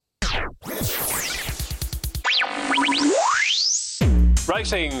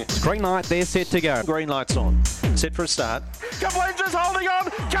Racing. Green light, they're set to go. Green light's on. Set for a start. Koblenz is holding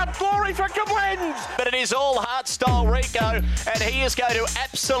on. Cut glory for Koblenz. But it is all heart style Rico, and he is going to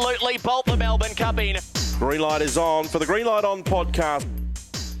absolutely bolt the Melbourne Cup in. Green light is on for the Green Light On podcast.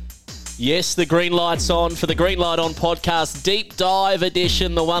 Yes, the green light's on for the Green Light On podcast deep dive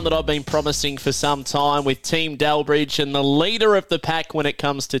edition, the one that I've been promising for some time with Team Delbridge and the leader of the pack when it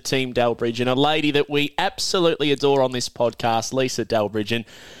comes to Team Delbridge, and a lady that we absolutely adore on this podcast, Lisa Delbridge. And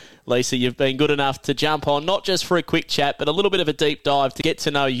Lisa, you've been good enough to jump on, not just for a quick chat, but a little bit of a deep dive to get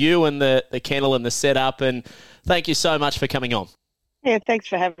to know you and the kennel and the setup. And thank you so much for coming on. Yeah, thanks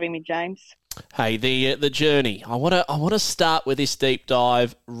for having me, James. Hey, the journey. I want to start with this deep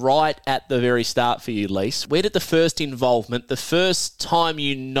dive right at the very start for you, Lise. Where did the first involvement, the first time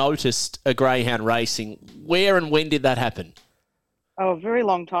you noticed a greyhound racing, where and when did that happen? Oh, a very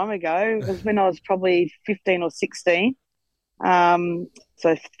long time ago. It was when I was probably 15 or 16, so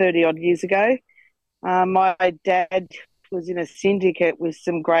 30-odd years ago. My dad was in a syndicate with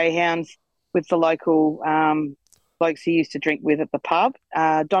some greyhounds with the local blokes he used to drink with at the pub.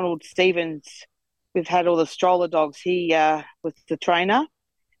 Donald Stevens, we've had all the stroller dogs. He was the trainer.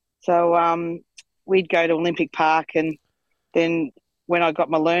 So we'd go to Olympic Park, and then when I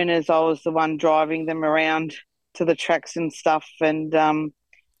got my learners, I was the one driving them around to the tracks and stuff. And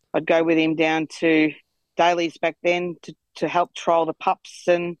I'd go with him down to Daly's back then to help trial the pups,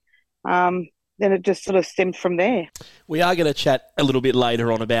 and then it just sort of stemmed from there. We are going to chat a little bit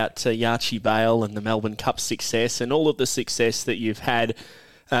later on about Yachi Bale and the Melbourne Cup success and all of the success that you've had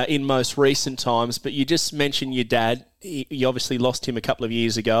in most recent times. But you just mentioned your dad. You obviously lost him a couple of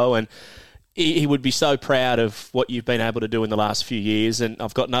years ago, and he would be so proud of what you've been able to do in the last few years. And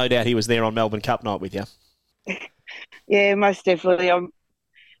I've got no doubt he was there on Melbourne Cup night with you. Yeah, most definitely. I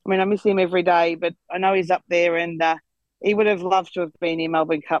miss him every day, but I know he's up there, and he would have loved to have been in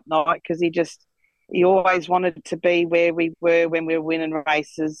Melbourne Cup night because he always wanted to be where we were when we were winning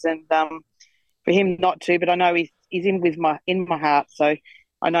races, and for him not to, but I know he's in my heart, so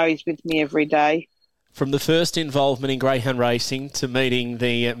I know he's with me every day. From the first involvement in greyhound racing to meeting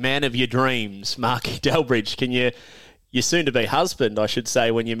the man of your dreams, Marky Delbridge, can your soon-to-be husband, I should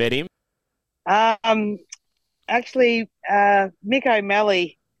say, when you met him? Actually, Mick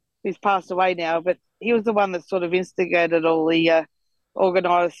O'Malley, who's passed away now, but he was the one that sort of instigated all the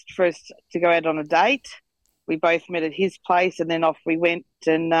organised for us to go out on a date. We both met at his place, and then off we went,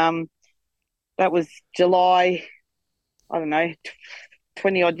 and that was July,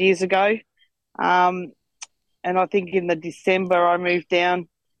 20-odd years ago. And I think in the December I moved down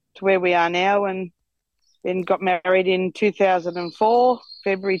to where we are now, and then got married in 2004,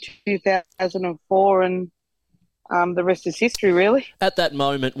 February 2004, and the rest is history, really. At that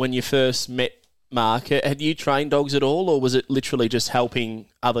moment when you first met Mark, had you trained dogs at all, or was it literally just helping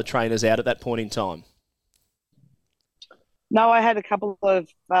other trainers out at that point in time? No, I had a couple of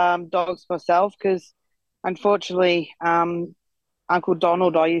dogs myself because, unfortunately, Uncle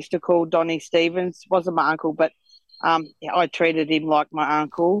Donald, I used to call Donnie Stevens, wasn't my uncle, but I treated him like my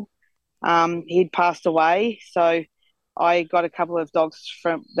uncle. He'd passed away, so I got a couple of dogs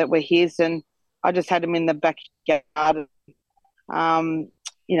that were his, and I just had them in the backyard.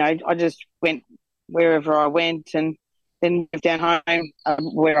 I just went wherever I went, and then moved down home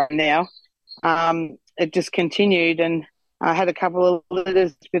where I'm now. It just continued, and I had a couple of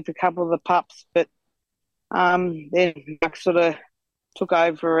litters with a couple of the pups, but then Mark sort of took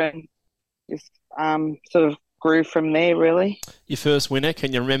over and just sort of grew from there, really. Your first winner,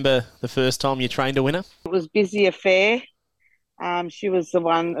 can you remember the first time you trained a winner? It was Busy Affair. She was the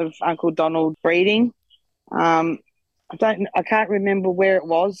one of Uncle Donald breeding. I can't remember where it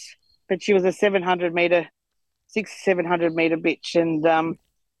was, but she was a 700 metre bitch. And I'll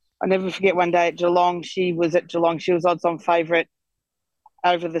never forget one day at Geelong, she was odds on favourite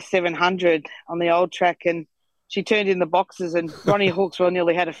over the 700 on the old track, and she turned in the boxes, and Ronnie Hawkswell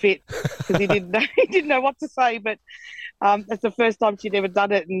nearly had a fit because he didn't know what to say. But that's the first time she'd ever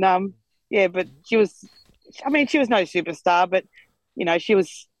done it. And but she was no superstar, but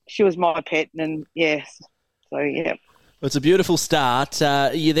she was my pet, and yes. So, yeah. It's a beautiful start.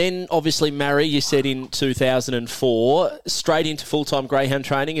 You then obviously marry, you said, in 2004, straight into full-time greyhound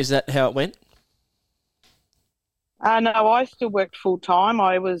training. Is that how it went? No, I still worked full-time.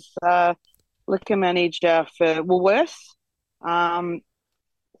 I was liquor manager for Woolworths.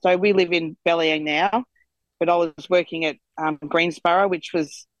 So we live in Bellyanne now, but I was working at Greensborough, which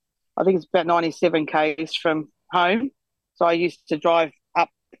was, I think it's about 97 k's from home. So I used to drive up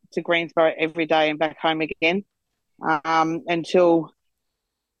to Greensborough every day and back home again. Until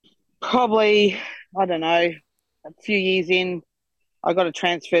probably, a few years in, I got a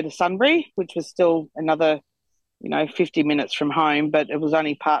transfer to Sunbury, which was still another, 50 minutes from home, but it was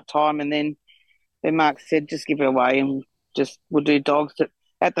only part-time. And then Mark said, just give it away and we'll do dogs.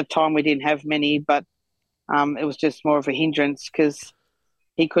 At the time, we didn't have many, but it was just more of a hindrance because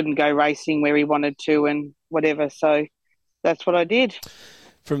he couldn't go racing where he wanted to and whatever. So that's what I did.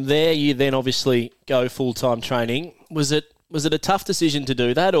 From there, you then obviously go full-time training. Was it a tough decision to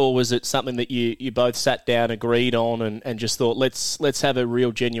do that, or was it something that you both sat down, agreed on, and just thought, let's have a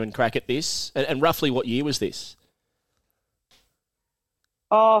real genuine crack at this? And roughly what year was this?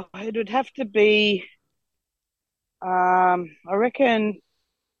 Oh, it would have to be, I reckon,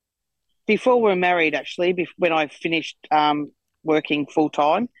 before we were married, actually, when I finished working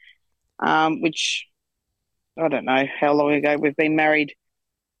full-time, which I don't know how long ago. We've been married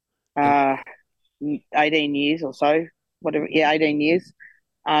 18 years or so, whatever. Yeah, 18 years,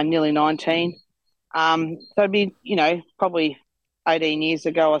 nearly 19. So it'd be, probably 18 years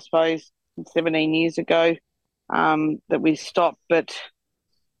ago, I suppose, 17 years ago that we stopped. But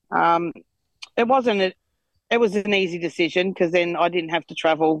it was an easy decision because then I didn't have to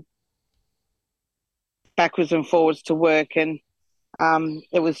travel backwards and forwards to work. And I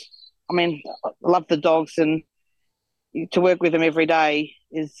love the dogs, and to work with them every day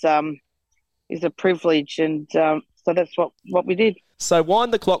is a privilege, and so that's what we did. So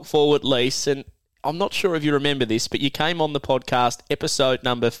wind the clock forward, Lise, and I'm not sure if you remember this, but you came on the podcast, episode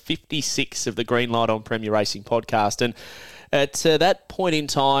number 56 of the Green Light on Premier Racing podcast, and at that point in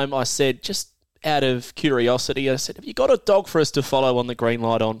time, I said, just out of curiosity, I said, have you got a dog for us to follow on the Green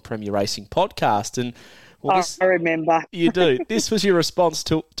Light on Premier Racing podcast? And I remember. You do. This was your response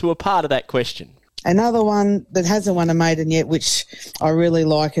to a part of that question. Another one that hasn't won a maiden yet, which I really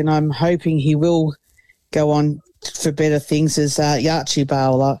like, and I'm hoping he will go on for better things, is Yachi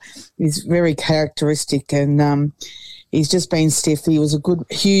Bale. He's very characteristic, and he's just been stiff. He was a good,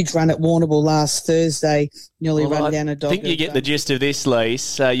 huge run at Warrnambool last Thursday, nearly run down a dog. I think you get the gist of this,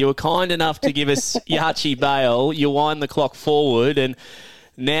 Lise. You were kind enough to give us Yachi Bale. You wind the clock forward, and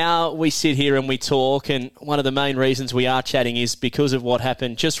now we sit here and we talk, and one of the main reasons we are chatting is because of what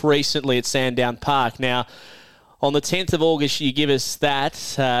happened just recently at Sandown Park. Now, on the 10th of August, you give us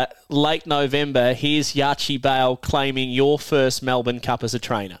that. Late November, here's Yachi Bale claiming your first Melbourne Cup as a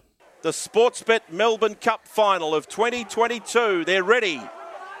trainer. The Sportsbet Melbourne Cup final of 2022. They're ready,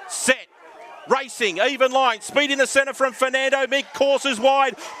 set, racing, even line, speed in the centre from Fernando Mick, courses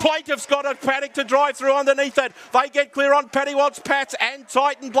wide. Plaintiff's got a paddock to drive through underneath it. They get clear on Paddy Watts, Pats and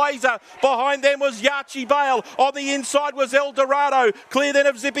Titan Blazer. Behind them was Yachi Bale. On the inside was El Dorado. Clear then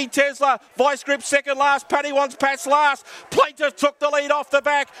of Zippy Tesla. Vice Grip second last. Paddy Watts, Pats last. Plaintiff took the lead off the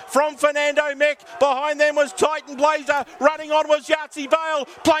back from Fernando Mick. Behind them was Titan Blazer. Running on was Yachi Bale.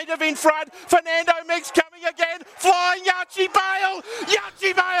 Plaintiff in front. Fernando Mick's coming again. Flying Yachi Bale.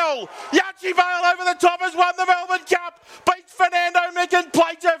 Yachi Bale. Yachi Bale over the top has won the Melbourne Cup. Beats Fernando Mick and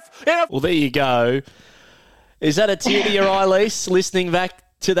Plaintiff. Well, there you go. Is that a tear to your eye, Lise, listening back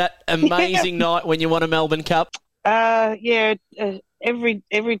to that amazing night when you won a Melbourne Cup? Yeah.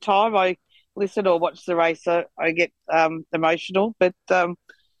 Every time I listen or watch the race, I get emotional. But it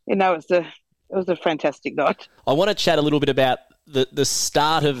was a fantastic night. I want to chat a little bit about the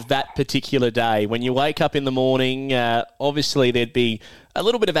start of that particular day. When you wake up in the morning, obviously there'd be a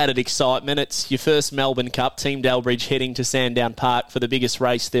little bit of added excitement. It's your first Melbourne Cup, Team Delbridge heading to Sandown Park for the biggest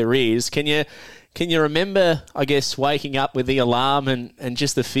race there is. Can you remember, I guess, waking up with the alarm and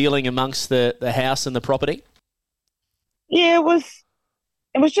just the feeling amongst the house and the property? Yeah, it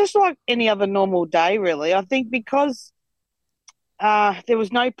was just like any other normal day, really. I think because there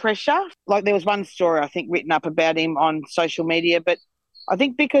was no pressure. Like, there was one story, I think, written up about him on social media, but I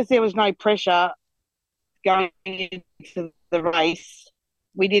think because there was no pressure going into the race,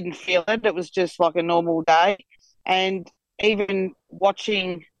 we didn't feel it. It was just like a normal day. And even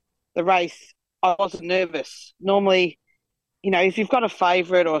watching the race, I wasn't nervous. Normally, if you've got a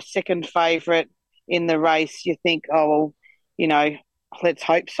favourite or a second favourite in the race, you think, oh, well, let's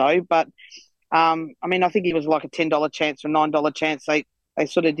hope so. But I think it was like a $10 chance or $9 chance. They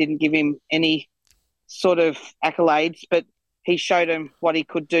sort of didn't give him any sort of accolades, but he showed him what he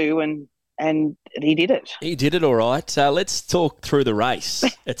could do, and he did it. He did it all right. Let's talk through the race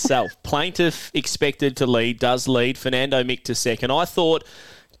itself. Plaintiff expected to lead, does lead. Fernando Mick to second. I thought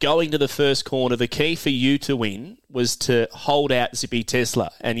going to the first corner, the key for you to win was to hold out Zippy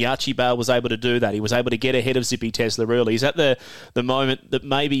Tesla, and Yachi Bale was able to do that. He was able to get ahead of Zippy Tesla early. Is that the moment that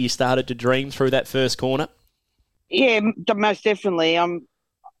maybe you started to dream through that first corner? Yeah, most definitely.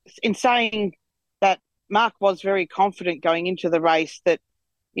 In saying that, Mark was very confident going into the race that,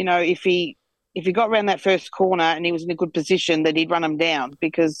 if he if he got around that first corner and he was in a good position, that he'd run him down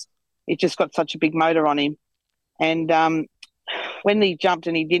because he just got such a big motor on him. And when he jumped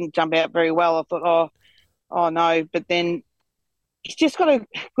and he didn't jump out very well, I thought, oh no. But then he's just got a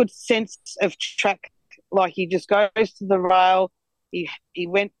good sense of track. Like he just goes to the rail. He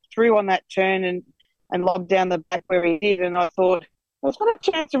went through on that turn and lobbed down the back where he did. And I thought, well, he's got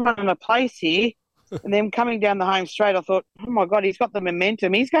a chance of running a place here. And then coming down the home straight, I thought, oh my God, he's got the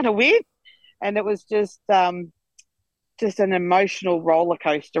momentum. He's going to win. And it was just an emotional roller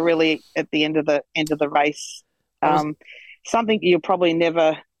coaster, really, at the end of the race. Something you probably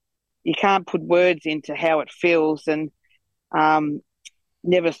you can't put words into how it feels, and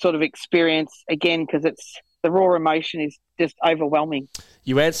never sort of experience again, because the raw emotion is just overwhelming.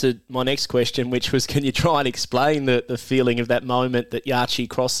 You answered my next question, which was, can you try and explain the feeling of that moment that Yachi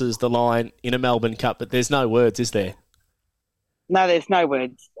crosses the line in a Melbourne Cup? But there's no words, is there? No, there's no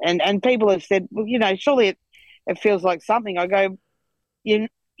words. And people have said, well, surely it feels like something. I go, you're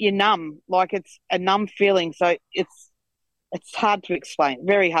numb, like it's a numb feeling. So it's hard to explain,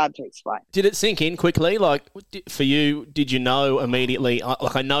 very hard to explain. Did it sink in quickly? Like, for you, did you know immediately?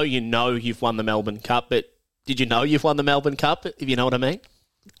 Like, I know you've won the Melbourne Cup, but did you know you've won the Melbourne Cup, if you know what I mean?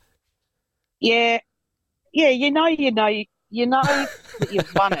 Yeah, you know that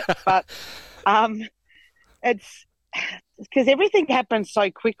you've won it, but it's because everything happens so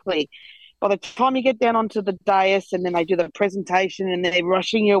quickly. By the time you get down onto the dais and then they do the presentation and they're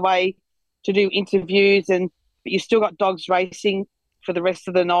rushing you away to do interviews, but you still got dogs racing for the rest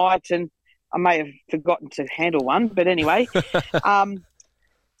of the night, and I may have forgotten to handle one, but anyway.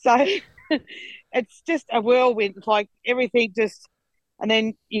 So it's just a whirlwind. It's like everything just, and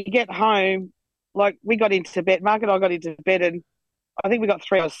then you get home, like we got into bed, Mark and I got into bed, and I think we got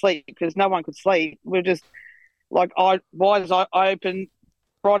 3 hours sleep because no one could sleep. We were just like wide eyes open,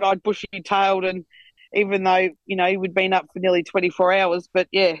 bright-eyed, bushy-tailed, and even though, we'd been up for nearly 24 hours, but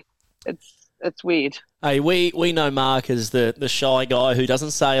yeah, it's weird. Hey, we know Mark as the shy guy who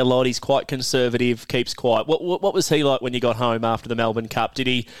doesn't say a lot. He's quite conservative, keeps quiet. What was he like when you got home after the Melbourne Cup? Did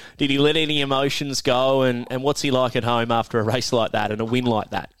he let any emotions go? And what's he like at home after a race like that and a win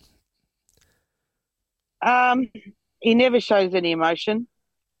like that? He never shows any emotion.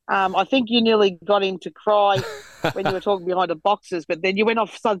 I think you nearly got him to cry when you were talking behind the boxes, but then you went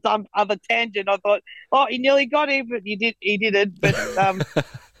off some other tangent. I thought, oh, he nearly got him, but he didn't. But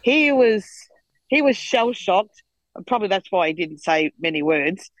he was shell-shocked. Probably that's why he didn't say many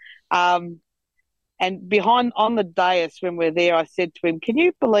words. And behind on the dais when we're there, I said to him, can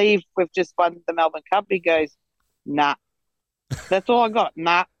you believe we've just won the Melbourne Cup? He goes, nah. That's all I got,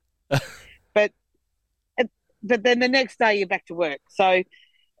 nah. But then the next day you're back to work. So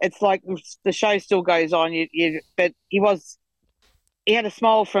it's like the show still goes on. But he had a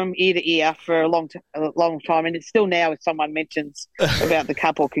smile from ear to ear for a long time, and it's still now if someone mentions about the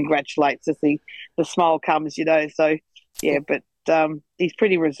cup or congratulates us, the smile comes, So yeah, but he's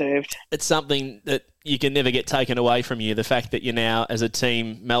pretty reserved. It's something that you can never get taken away from you. The fact that you're now, as a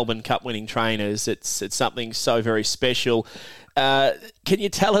team, Melbourne Cup winning trainers, it's something so very special. Can you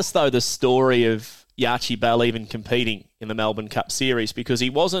tell us though the story of Yachi Bell even competing in the Melbourne Cup Series, because he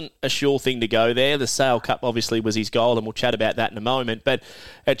wasn't a sure thing to go there. The Sale Cup obviously was his goal, and we'll chat about that in a moment. But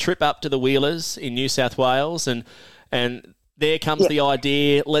a trip up to the Wheelers in New South Wales, and there comes the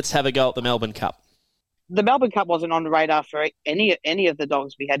idea, let's have a go at the Melbourne Cup. The Melbourne Cup wasn't on the radar for any of the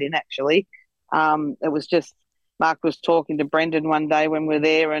dogs we had in, actually. It was just, Mark was talking to Brendan one day when we were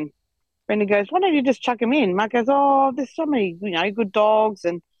there, and Brendan goes, why don't you just chuck him in? Mark goes, oh, there's so many, good dogs,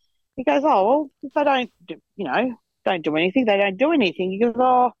 and he goes, oh, well, if they don't do anything, they don't do anything. He goes,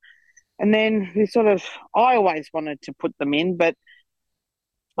 oh, and then I always wanted to put them in, but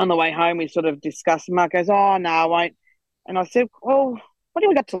on the way home we sort of discussed, and Mark goes, oh, no, I won't. And I said, well, what do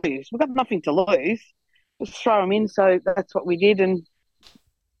we got to lose? We've got nothing to lose. Just throw them in. So that's what we did, and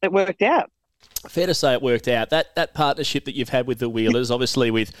it worked out. Fair to say it worked out. That partnership that you've had with the Wheelers,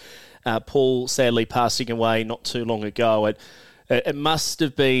 obviously with Paul sadly passing away not too long ago, it must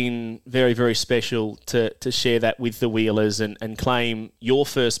have been very, very special to share that with the Wheelers and claim your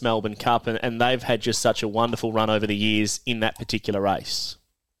first Melbourne Cup, and they've had just such a wonderful run over the years in that particular race.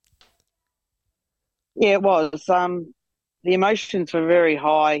 Yeah, it was. The emotions were very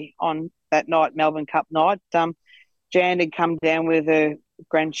high on that night, Melbourne Cup night. Jan had come down with her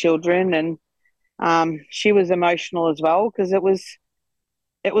grandchildren, and she was emotional as well, because it was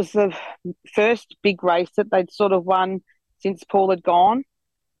the first big race that they'd sort of won since Paul had gone,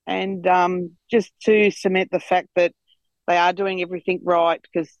 and just to cement the fact that they are doing everything right,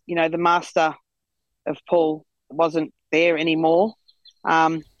 because, the master of Paul wasn't there anymore.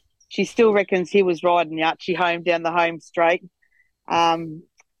 she still reckons he was riding the Archie home down the home straight.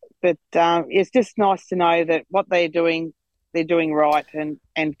 But it's just nice to know that what they're doing right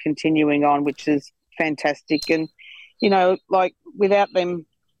and continuing on, which is fantastic. And, you know, like without them,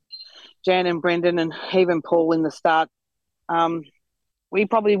 Jan and Brendan and even Paul in the start, we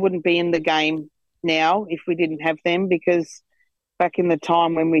probably wouldn't be in the game now if we didn't have them, because back in the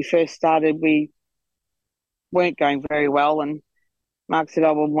time when we first started, we weren't going very well. And Mark said,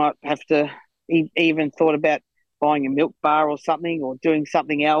 I might have to, he even thought about buying a milk bar or something or doing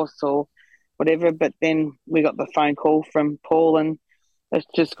something else or whatever. But then we got the phone call from Paul and it's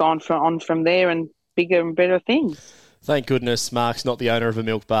just gone from there and bigger and better things. Thank goodness Mark's not the owner of a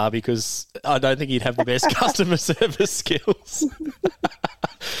milk bar, because I don't think he'd have the best customer service skills.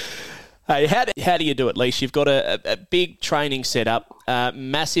 Hey, how do you do it, Leash? You've got a big training setup,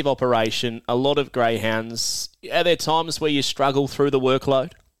 massive operation, a lot of greyhounds. Are there times where you struggle through the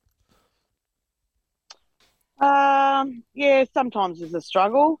workload? Yeah, sometimes it's a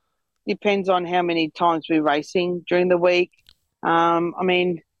struggle. Depends on how many times we're racing during the week. I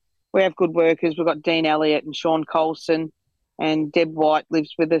mean, we have good workers. We've got Dean Elliott and Sean Colson, and Deb White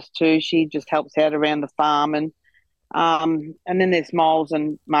lives with us too. She just helps out around the farm, and then there's Miles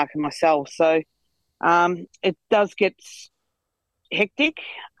and Mark and myself. So it does get hectic.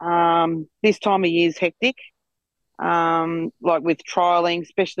 This time of year is hectic, like with trialling,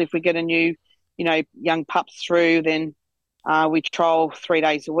 especially if we get a new, young pups through, then we trial 3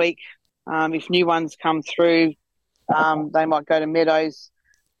 days a week. If new ones come through, they might go to Meadows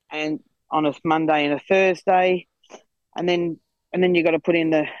and on a Monday and a Thursday, and then you've got to put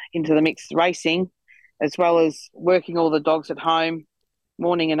into the mix racing, as well as working all the dogs at home,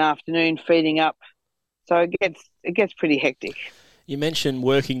 morning and afternoon, feeding up. So it gets pretty hectic. You mentioned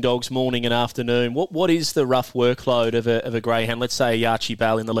working dogs morning and afternoon. What is the rough workload of a greyhound? Let's say a Yarchie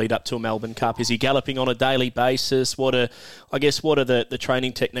Bale in the lead up to a Melbourne Cup. Is he galloping on a daily basis? What are the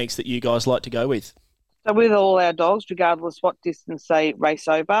training techniques that you guys like to go with? So with all our dogs, regardless what distance they race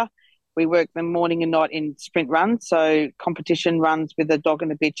over, we work them morning and night in sprint runs. So competition runs with a dog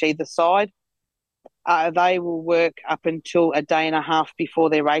and a bitch either side. They will work up until a day and a half before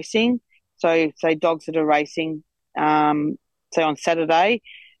they're racing. So say dogs that are racing, say on Saturday,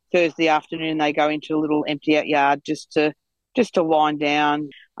 Thursday afternoon they go into a little empty out yard just to wind down.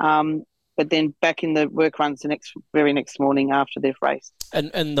 But then back in the work runs the very next morning after they've raced.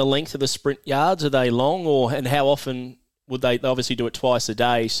 And the length of the sprint yards, are they long, and how often would they obviously do it twice a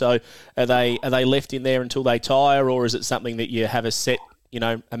day? So are they left in there until they tire, or is it something that you have a set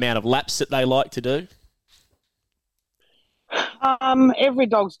amount of laps that they like to do? Every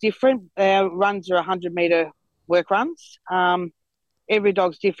dog's different. Our runs are 100-metre work runs. Every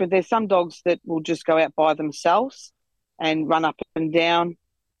dog's different. There's some dogs that will just go out by themselves and run up and down.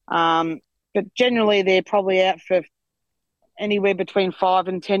 But generally they're probably out for anywhere between 5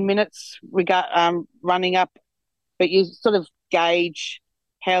 and 10 minutes running up. But you sort of gauge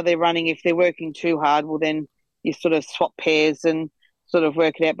how they're running. If they're working too hard, well, then you sort of swap pairs and sort of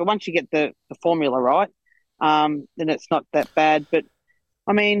work it out. But once you get the formula right, then it's not that bad. But,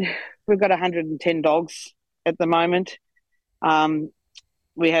 I mean, we've got 110 dogs at the moment.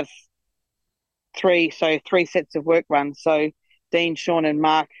 We have three sets of work runs. So Dean, Sean and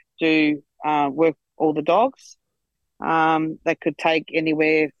Mark do work all the dogs. That could take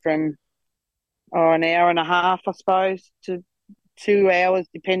anywhere from an hour and a half, I suppose, to 2 hours,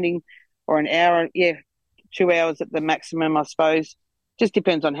 depending, or an hour, 2 hours at the maximum, I suppose. Just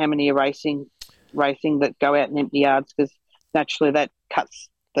depends on how many are racing that go out in empty yards, because naturally that cuts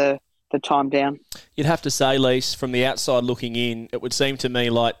the time down. You'd have to say, Lise, from the outside looking in, it would seem to me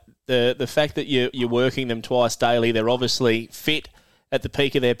like the fact that you're working them twice daily, they're obviously fit at the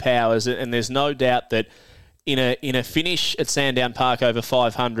peak of their powers, and there's no doubt that in a finish at Sandown Park over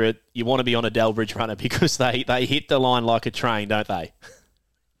 500, you want to be on a Delbridge runner, because they hit the line like a train, don't they?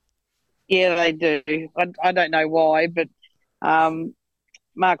 Yeah, they do. I don't know why, but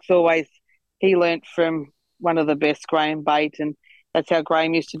Mark's he learnt from one of the best, Graham Bate, and that's how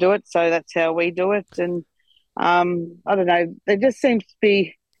Graham used to do it, so that's how we do it. And I don't know, there just seems to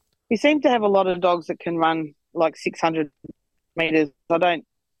be, we seem to have a lot of dogs that can run like 600 metres. I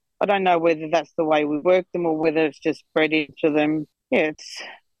don't know whether that's the way we work them or whether it's just bred into them. Yeah,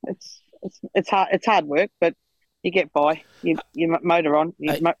 it's hard work, but you get by. You motor on,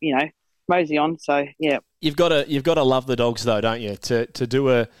 mosey on. So yeah, you've got to love the dogs though, don't you? To do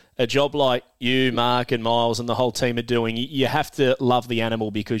a job like you, Mark, and Miles, and the whole team are doing, you have to love the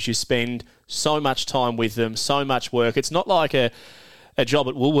animal, because you spend so much time with them, so much work. It's not like a a job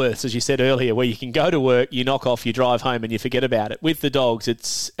at Woolworths, as you said earlier, where you can go to work, you knock off, you drive home, and you forget about it. With the dogs,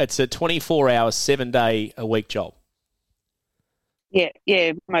 it's a 24-hour, 7-day-a-week job.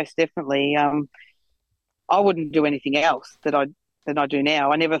 Yeah, most definitely. I wouldn't do anything else that I do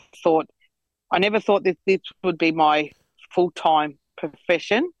now. I never thought that this would be my full-time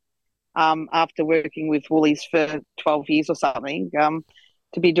profession. After working with Woolies for 12 years or something,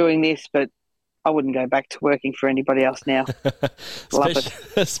 to be doing this, but I wouldn't go back to working for anybody else now. Love it.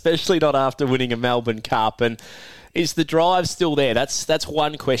 Especially not after winning a Melbourne Cup. And is the drive still there? That's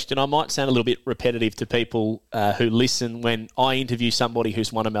one question. I might sound a little bit repetitive to people who listen when I interview somebody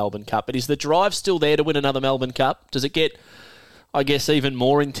who's won a Melbourne Cup, but is the drive still there to win another Melbourne Cup? Does it get, I guess, even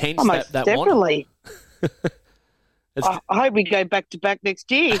more intense? Almost that definitely. I hope we go back to back next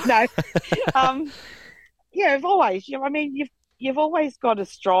year. No, I've always. You've always got to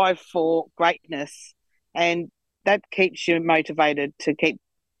strive for greatness, and that keeps you motivated to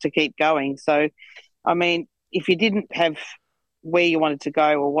keep going. So, I mean, if you didn't have where you wanted to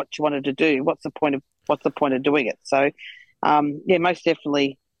go or what you wanted to do, what's the point of doing it? So, most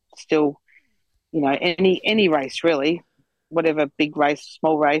definitely, still, any race really, whatever big race,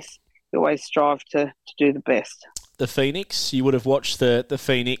 small race, you always strive to do the best. The Phoenix, you would have watched the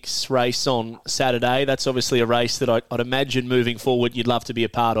Phoenix race on Saturday. That's obviously a race that I'd imagine moving forward you'd love to be a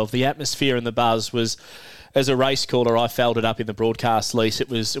part of. The atmosphere and the buzz was, as a race caller, I felt it up in the broadcast, Lise. It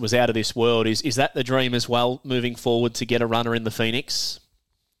was out of this world. Is that the dream as well, moving forward, to get a runner in the Phoenix?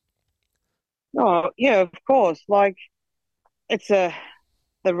 Oh, yeah, of course. The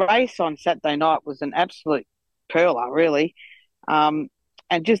race on Saturday night was an absolute perler, really. And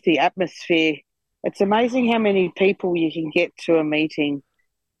just the atmosphere. It's amazing how many people you can get to a meeting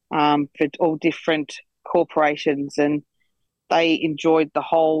for all different corporations, and they enjoyed the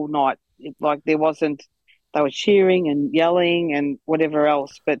whole night. They were cheering and yelling and whatever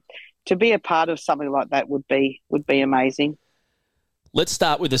else. But to be a part of something like that would be amazing. Let's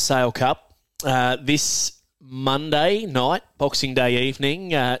start with the Sale Cup. This Monday night, Boxing Day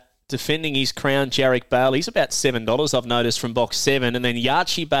evening, defending his crown, Jarek Bale. He's about $7, I've noticed, from box 7. And then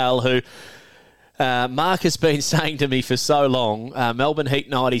Yachi Bale, who Mark has been saying to me for so long, Melbourne Heat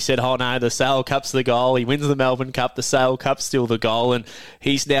night, he said, oh no, the Sale Cup's the goal. He wins the Melbourne Cup, the Sale Cup's still the goal. And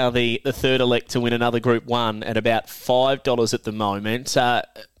he's now the third elect to win another Group 1 at about $5 at the moment.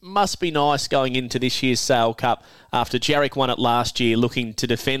 Must be nice going into this year's Sale Cup after Jarek won it last year, looking to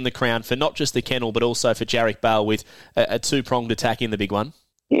defend the crown for not just the kennel, but also for Jarek Bale with a two-pronged attack in the big one.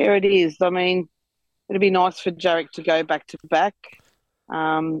 Yeah, it is. I mean, it'd be nice for Jarek to go back to back.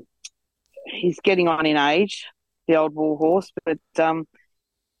 He's getting on in age, the old war horse, but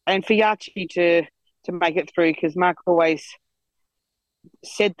and for Yachi to make it through, because Mark always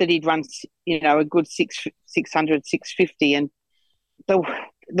said that he'd run, a good 600, 650, and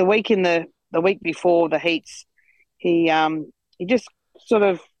the week before the heats, he just sort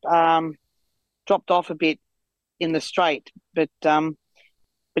of dropped off a bit in the straight, but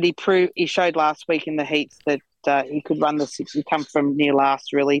he showed last week in the heats that he could run the 6 and come from near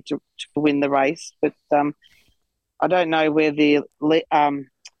last, really, to win the race. But I don't know where the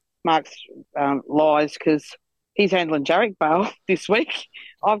Mark's lies, because he's handling Jarek Bale this week.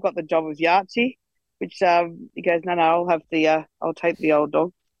 I've got the job with Yachi, which he goes, no, I'll take the old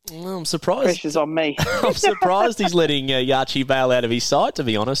dog. Well, I'm surprised. Pressure's on me. I'm surprised he's letting Yachi Bale out of his sight, to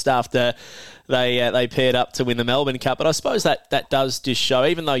be honest, after they paired up to win the Melbourne Cup. But I suppose that does just show,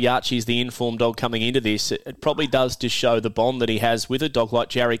 even though Yachi's the informed dog coming into this, it probably does just show the bond that he has with a dog like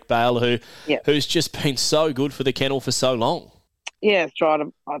Jarek Bale, who's just been so good for the kennel for so long. Yeah, that's right.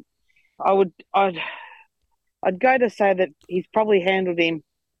 I'd go to say that he's probably handled him,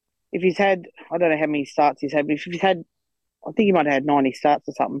 if he's had, I don't know how many starts he's had, but if he's had, I think he might have had 90 starts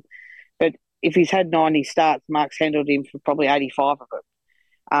or something. But if he's had 90 starts, Mark's handled him for probably 85 of it.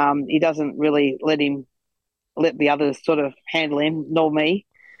 He doesn't really let the others sort of handle him, nor me.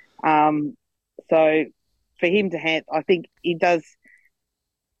 So for him to hand, I think he does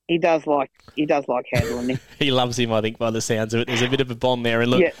like handling him. He loves him, I think, by the sounds of it. There's a bit of a bond there. And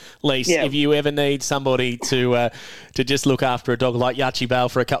look, Lise, if you ever need somebody to just look after a dog like Yachi Bale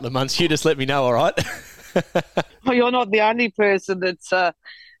for a couple of months, you just let me know, all right? Well, you're not the only person that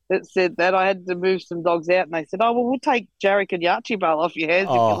said that. I had to move some dogs out, and they said, "Oh, well, we'll take Jarek and Yachi Bale off your hands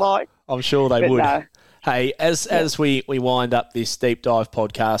if you like." I'm sure they would. No. Hey, as we wind up this deep dive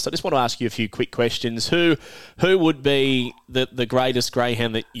podcast, I just want to ask you a few quick questions. Who would be the greatest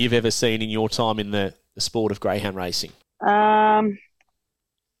greyhound that you've ever seen in your time in the sport of greyhound racing? I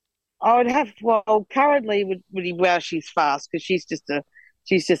would have. Well, currently would be she's fast, because she's just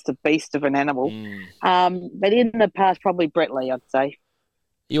a beast of an animal. But in the past, probably Brett Lee, I'd say.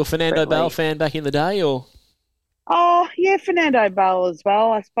 you a Fernando Bale fan back in the day, or? Oh yeah, Fernando Bale as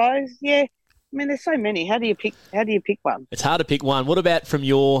well, I suppose. Yeah, I mean, there's so many. How do you pick one? It's hard to pick one. What about from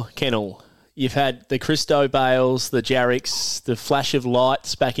your kennel? You've had the Christo Bales, the Jarricks, the Flash of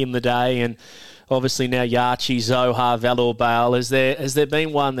Lights back in the day, and obviously now Yarchi, Zohar, Valor Bale. Has there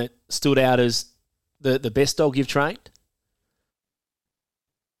been one that stood out as the best dog you've trained?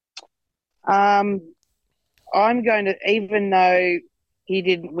 I'm going to, even though he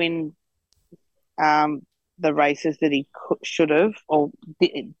didn't win the races that he should have or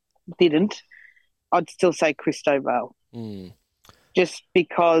didn't, I'd still say Christo Bale. Just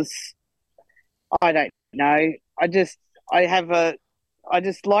because I don't know. I just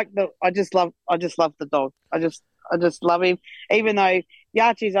love the dog. I just love him. Even though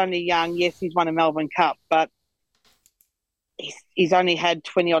Yarchi's only young, yes, he's won a Melbourne Cup, but he's only had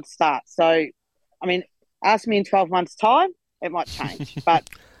 20 odd starts. So, I mean, ask me in 12 months' time, it might change. but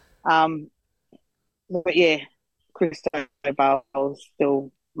yeah, Christo Bale is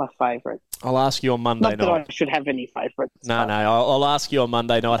still my favourite. I'll ask you on Monday night. Not that I should have any favourites. No, I'll ask you on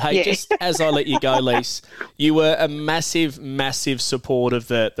Monday night. Hey, just as I let you go, Lise, you were a massive, massive support of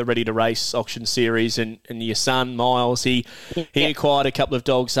the Ready to Race auction series, and your son, Miles, he acquired a couple of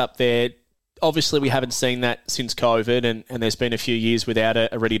dogs up there. Obviously, we haven't seen that since COVID, and there's been a few years without a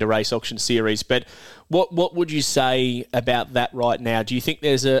Ready to Race auction series. But what would you say about that right now? Do you think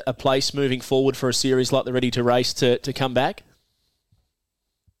there's a place moving forward for a series like the Ready to Race to come back?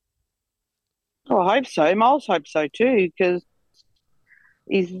 Well, I hope so. Miles hopes so too, because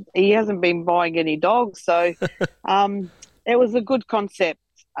he hasn't been buying any dogs. So it was a good concept.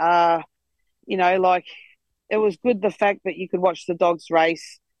 It was good the fact that you could watch the dogs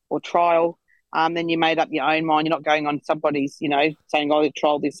race or trial. Then you made up your own mind. You're not going on somebody's, saying, "Oh,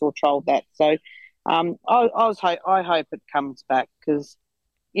 trial this or trial that." So I hope it comes back because,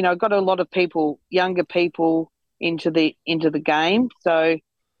 got a lot of people, younger people, into the game. So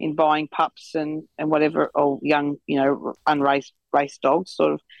in buying pups and whatever, or young, unraced race dogs,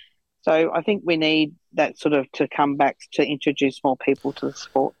 sort of. So I think we need that sort of to come back to introduce more people to the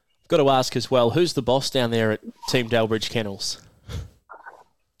sport. Got to ask as well, who's the boss down there at Team Delbridge Kennels?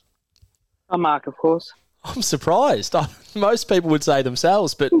 Mark, of course. I'm surprised. Most people would say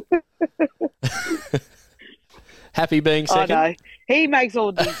themselves, but happy being second. I know. He makes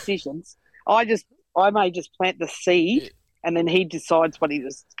all the decisions. I may just plant the seed and then he decides what he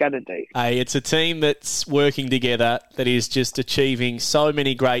was going to do. Hey, it's a team that's working together that is just achieving so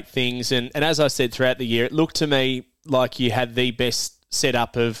many great things. And as I said throughout the year, it looked to me like you had the best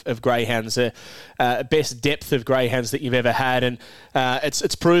setup of greyhounds, best depth of greyhounds that you've ever had, and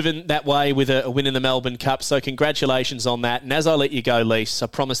it's proven that way with a win in the Melbourne Cup, so congratulations on that. And as I let you go, Lise, I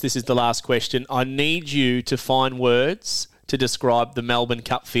promise this is the last question. I need you to find words to describe the Melbourne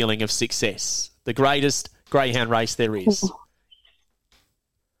Cup feeling of success, the greatest greyhound race there is.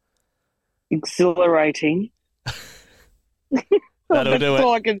 Exhilarating. That'll do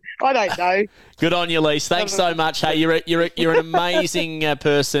it. I don't know. Good on you, Lise. Thanks so much. Hey, you're an amazing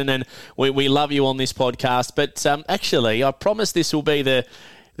person, and we love you on this podcast. But actually, I promise this will be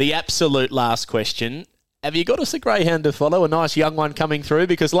the absolute last question. Have you got us a greyhound to follow, a nice young one coming through?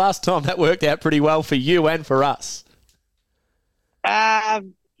 Because last time that worked out pretty well for you and for us.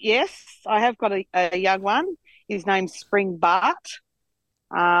 Yes, I have got a young one. His name's Spring Bart.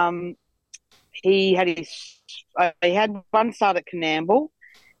 He had one start at Coonamble.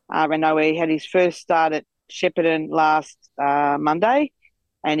 He had his first start at Shepparton last Monday,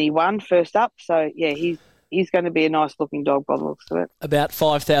 and he won first up. So, yeah, he's going to be a nice-looking dog by the looks of it. About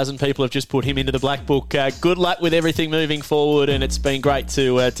 5,000 people have just put him into the Black Book. Good luck with everything moving forward, and it's been great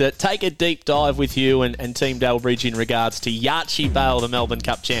to take a deep dive with you and Team Delbridge in regards to Yarchi Bale, the Melbourne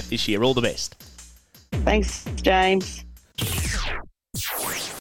Cup champ this year. All the best. Thanks, James.